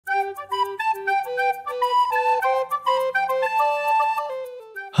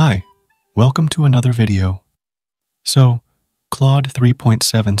Hi, welcome to another video. So, Claude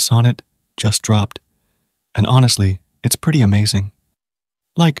 3.7 Sonnet just dropped, and honestly, it's pretty amazing.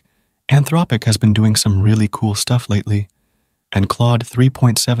 Like, Anthropic has been doing some really cool stuff lately, and Claude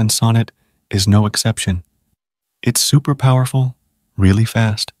 3.7 Sonnet is no exception. It's super powerful, really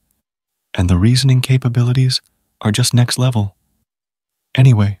fast, and the reasoning capabilities are just next level.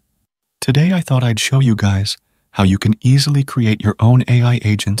 Anyway, today I thought I'd show you guys how you can easily create your own AI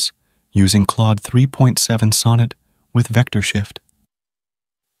agents using Claude 3.7 Sonnet with Vectorshift.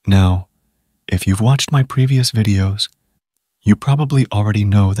 Now, if you've watched my previous videos, you probably already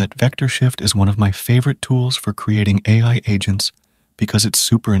know that Vectorshift is one of my favorite tools for creating AI agents because it's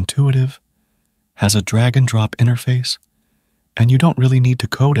super intuitive, has a drag-and-drop interface, and you don't really need to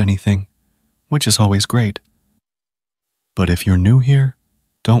code anything, which is always great. But if you're new here,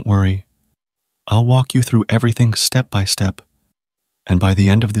 don't worry. I'll walk you through everything step by step, and by the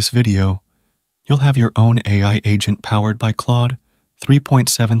end of this video, you'll have your own AI agent powered by Claude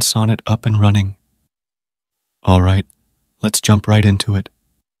 3.7 Sonnet up and running. Alright, let's jump right into it.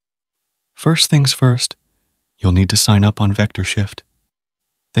 First things first, you'll need to sign up on Vectorshift.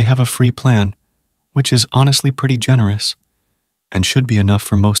 They have a free plan, which is honestly pretty generous, and should be enough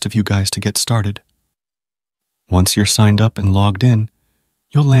for most of you guys to get started. Once you're signed up and logged in,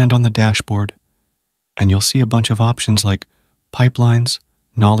 you'll land on the dashboard, and you'll see a bunch of options like pipelines,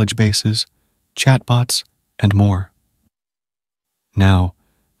 knowledge bases, chatbots, and more. Now,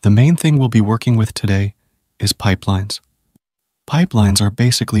 the main thing we'll be working with today is pipelines. Pipelines are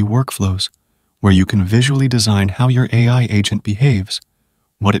basically workflows where you can visually design how your AI agent behaves,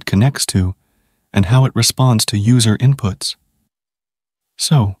 what it connects to, and how it responds to user inputs.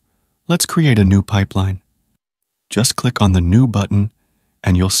 So, let's create a new pipeline. Just click on the New button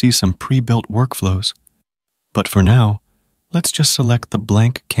and you'll see some pre-built workflows. But for now, let's just select the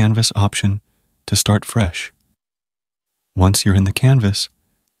blank canvas option to start fresh. Once you're in the canvas,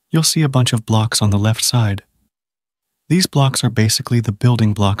 you'll see a bunch of blocks on the left side. These blocks are basically the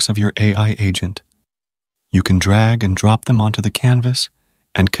building blocks of your AI agent. You can drag and drop them onto the canvas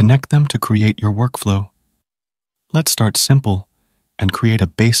and connect them to create your workflow. Let's start simple and create a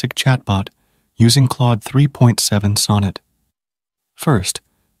basic chatbot using Claude 3.7 Sonnet. First,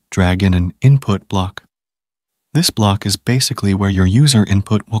 drag in an input block. This block is basically where your user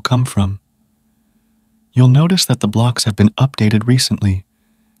input will come from. You'll notice that the blocks have been updated recently,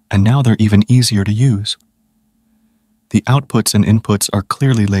 and now they're even easier to use. The outputs and inputs are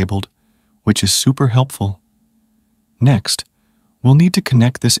clearly labeled, which is super helpful. Next, we'll need to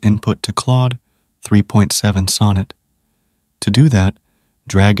connect this input to Claude 3.7 Sonnet. To do that,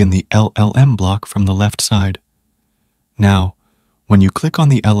 drag in the LLM block from the left side. Now, when you click on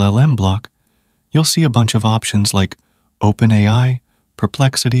the LLM block, you'll see a bunch of options like OpenAI,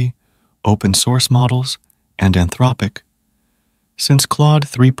 Perplexity, open source models, and Anthropic. Since Claude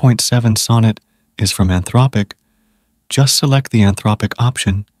 3.7 Sonnet is from Anthropic, just select the Anthropic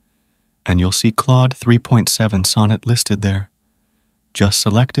option, and you'll see Claude 3.7 Sonnet listed there. Just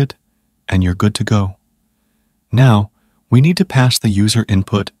select it, and you're good to go. Now, we need to pass the user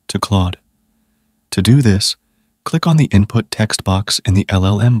input to Claude. To do this, click on the input text box in the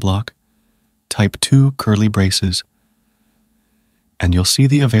LLM block, type 2 curly braces, and you'll see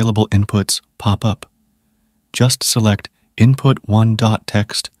the available inputs pop up. Just select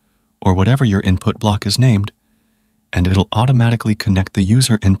input1.text or whatever your input block is named, and it'll automatically connect the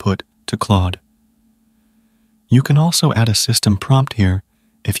user input to Claude. You can also add a system prompt here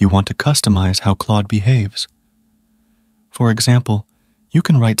if you want to customize how Claude behaves. For example, you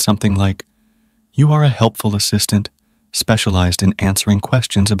can write something like, "You are a helpful assistant specialized in answering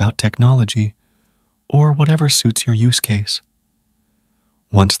questions about technology," or whatever suits your use case.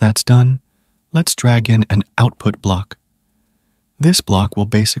 Once that's done, let's drag in an output block. This block will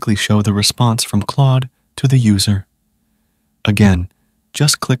basically show the response from Claude to the user. Again,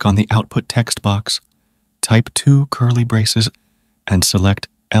 just click on the output text box, type 2 curly braces, and select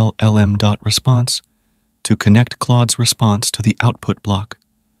LLM.response to connect Claude's response to the output block.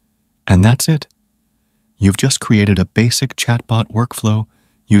 And that's it. You've just created a basic chatbot workflow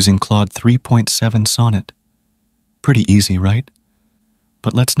using Claude 3.7 Sonnet. Pretty easy, right?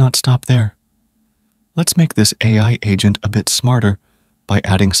 But let's not stop there. Let's make this AI agent a bit smarter by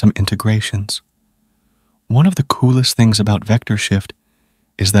adding some integrations. One of the coolest things about Vectorshift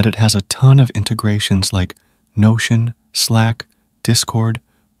is that it has a ton of integrations like Notion, Slack, Discord,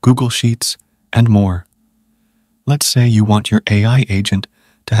 Google Sheets, and more. Let's say you want your AI agent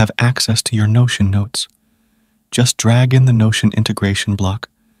to have access to your Notion notes. Just drag in the Notion integration block,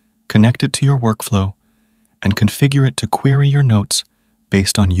 connect it to your workflow, and configure it to query your notes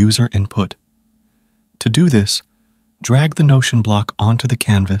based on user input. To do this, drag the Notion block onto the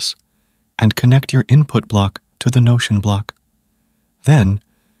canvas and connect your input block to the Notion block. Then,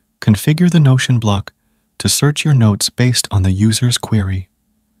 configure the Notion block to search your notes based on the user's query.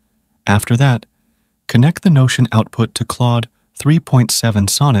 After that, connect the Notion output to Claude 3.7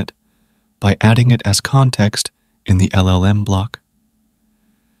 Sonnet by adding it as context in the LLM block.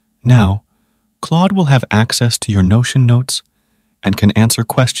 Now, Claude will have access to your Notion notes and can answer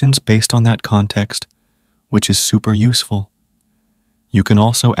questions based on that context, which is super useful. You can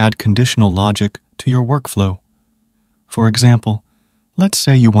also add conditional logic to your workflow. For example, let's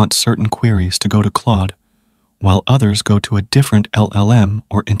say you want certain queries to go to Claude, while others go to a different LLM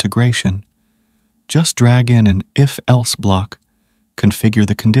or integration. Just drag in an if-else block, configure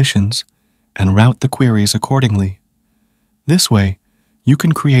the conditions, and route the queries accordingly. This way, you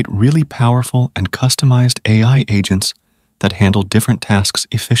can create really powerful and customized AI agents that handle different tasks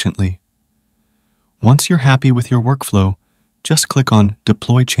efficiently. Once you're happy with your workflow, just click on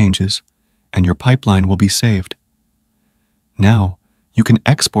Deploy Changes, and your pipeline will be saved. Now, you can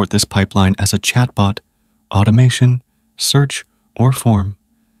export this pipeline as a chatbot, automation, search, or form.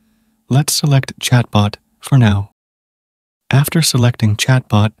 Let's select Chatbot for now. After selecting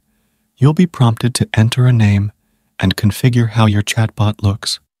Chatbot, you'll be prompted to enter a name and configure how your chatbot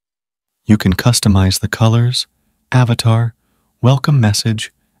looks. You can customize the colors, avatar, welcome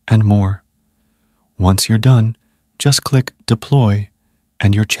message, and more. Once you're done, just click Deploy,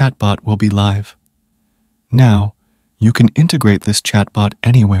 and your chatbot will be live. Now, you can integrate this chatbot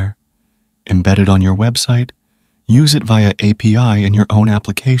anywhere, embed it on your website, use it via API in your own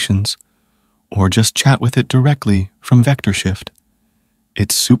applications, or just chat with it directly from Vectorshift.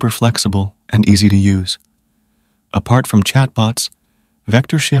 It's super flexible and easy to use. Apart from chatbots,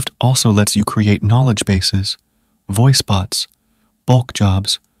 Vectorshift also lets you create knowledge bases, voice bots, bulk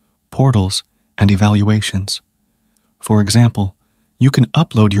jobs, portals, and evaluations. For example, you can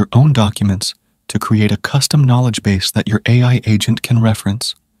upload your own documents to create a custom knowledge base that your AI agent can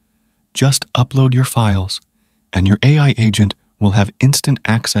reference. Just upload your files, and your AI agent will have instant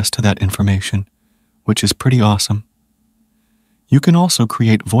access to that information, which is pretty awesome. You can also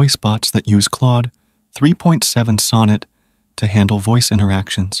create voice bots that use Claude 3.7 Sonnet to handle voice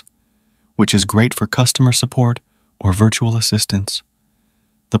interactions, which is great for customer support or virtual assistants.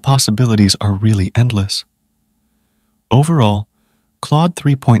 The possibilities are really endless. Overall, Claude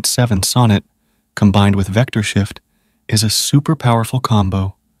 3.7 Sonnet combined with Vectorshift is a super powerful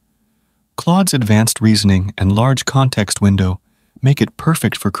combo. Claude's advanced reasoning and large context window make it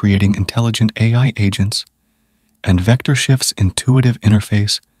perfect for creating intelligent AI agents, and Vectorshift's intuitive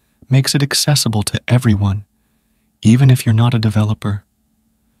interface makes it accessible to everyone, even if you're not a developer.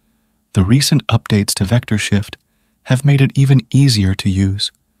 The recent updates to Vectorshift have made it even easier to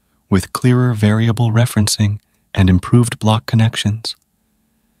use, with clearer variable referencing and improved block connections.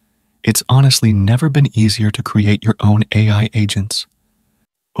 It's honestly never been easier to create your own AI agents.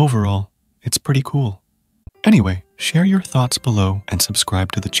 Overall, it's pretty cool. Anyway, share your thoughts below and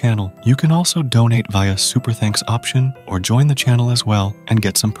subscribe to the channel. You can also donate via Super Thanks option or join the channel as well and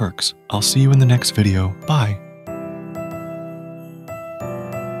get some perks. I'll see you in the next video. Bye.